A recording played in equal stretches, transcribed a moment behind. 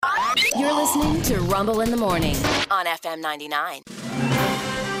You're listening to Rumble in the Morning on FM 99.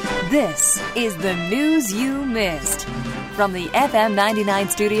 This is the news you missed. From the FM 99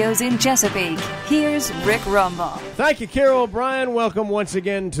 studios in Chesapeake, here's Rick Rumble. Thank you, Carol O'Brien. Welcome once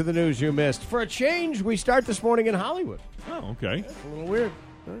again to the news you missed. For a change, we start this morning in Hollywood. Oh, okay. That's a little weird.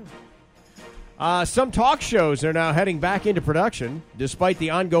 Some talk shows are now heading back into production, despite the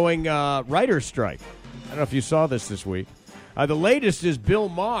ongoing writer's strike. I don't know if you saw this week. The latest is Bill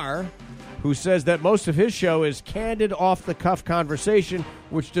Maher, who says that most of his show is candid, off-the-cuff conversation,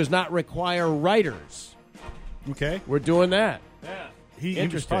 which does not require writers. Okay. We're doing that. Yeah. He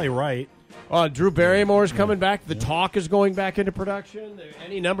was probably right. Drew Barrymore's coming back. The Talk is going back into production.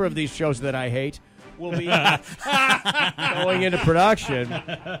 Any number of these shows that I hate will be going into production.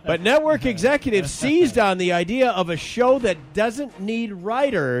 But network executives seized on the idea of a show that doesn't need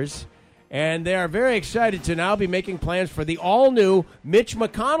writers, and they are very excited to now be making plans for the all-new Mitch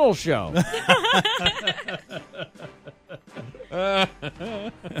McConnell show.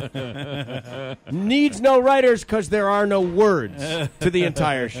 Needs no writers because there are no words to the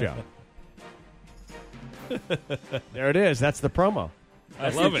entire show. There it is. That's the promo.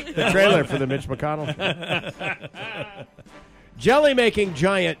 I love it. The trailer for the Mitch McConnell show. Jelly-making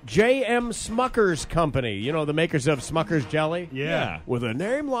giant J.M. Smucker's Company. You know, the makers of Smucker's Jelly? Yeah. With a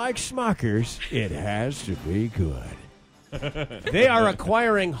name like Smucker's, it has to be good. They are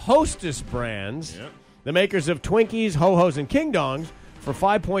acquiring Hostess brands, the makers of Twinkies, Ho-Hos, and King Dongs, for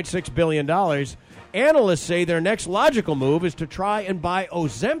 $5.6 billion. Analysts say their next logical move is to try and buy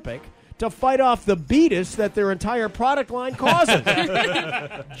Ozempic to fight off the beatus that their entire product line causes.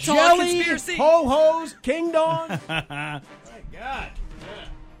 Jelly, Ho-Hos, King Dongs. My God.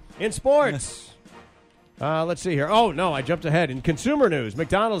 In sports, let's see here. Oh, no, I jumped ahead. In consumer news,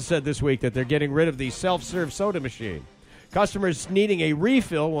 McDonald's said this week that they're getting rid of the self-serve soda machine. Customers needing a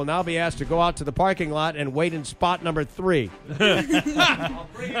refill will now be asked to go out to the parking lot and wait in spot number 3. I'll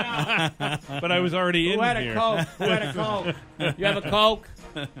bring it out. But I was already in here. Who had a Coke? You have a Coke?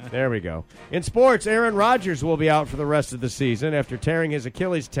 There we go. In sports, Aaron Rodgers will be out for the rest of the season after tearing his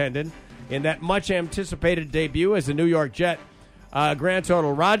Achilles tendon in that much-anticipated debut as a New York Jet. Grand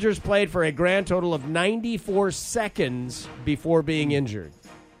total. Rodgers played for a grand total of 94 seconds before being injured.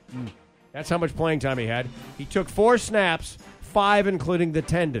 That's how much playing time he had. He took 4 snaps, 5 including the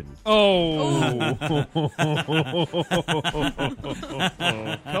tendon. Oh.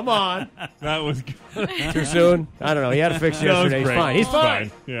 Come on. That was good. Too soon? I don't know. He had to fix it yesterday. He's fine. He's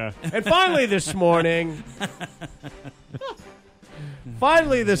fine. Yeah. And finally this morning,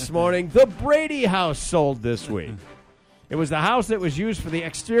 the Brady house sold this week. It was the house that was used for the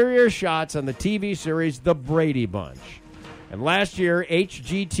exterior shots on the TV series The Brady Bunch. And last year,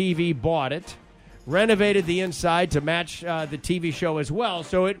 HGTV bought it, renovated the inside to match the TV show as well,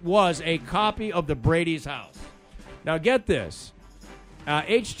 so it was a copy of the Brady's house. Now get this.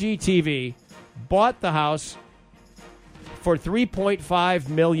 HGTV bought the house for $3.5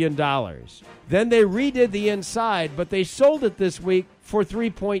 million. Then they redid the inside, but they sold it this week for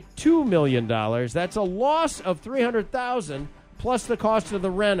 $3.2 million. That's a loss of $300,000 plus the cost of the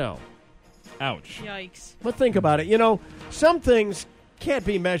reno. Ouch. Yikes. But think about it. You know, some things can't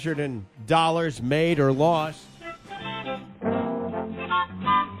be measured in dollars made or lost.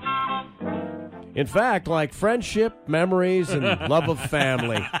 In fact, like friendship, memories, and love of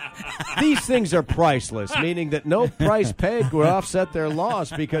family, these things are priceless, meaning that no price paid would offset their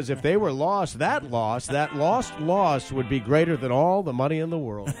loss, because if they were lost, that lost would be greater than all the money in the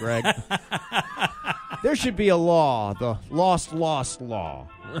world, Greg. There should be a law, the lost law,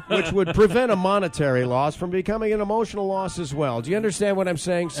 which would prevent a monetary loss from becoming an emotional loss as well. Do you understand what I'm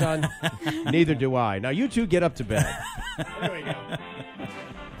saying, son? Neither do I. Now, you two get up to bed. There we go.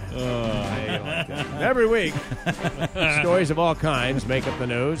 Every week, stories of all kinds make up the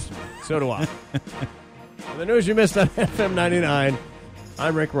news. So do I. The news you missed on FM 99,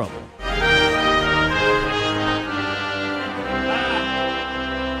 I'm Rick Rumble.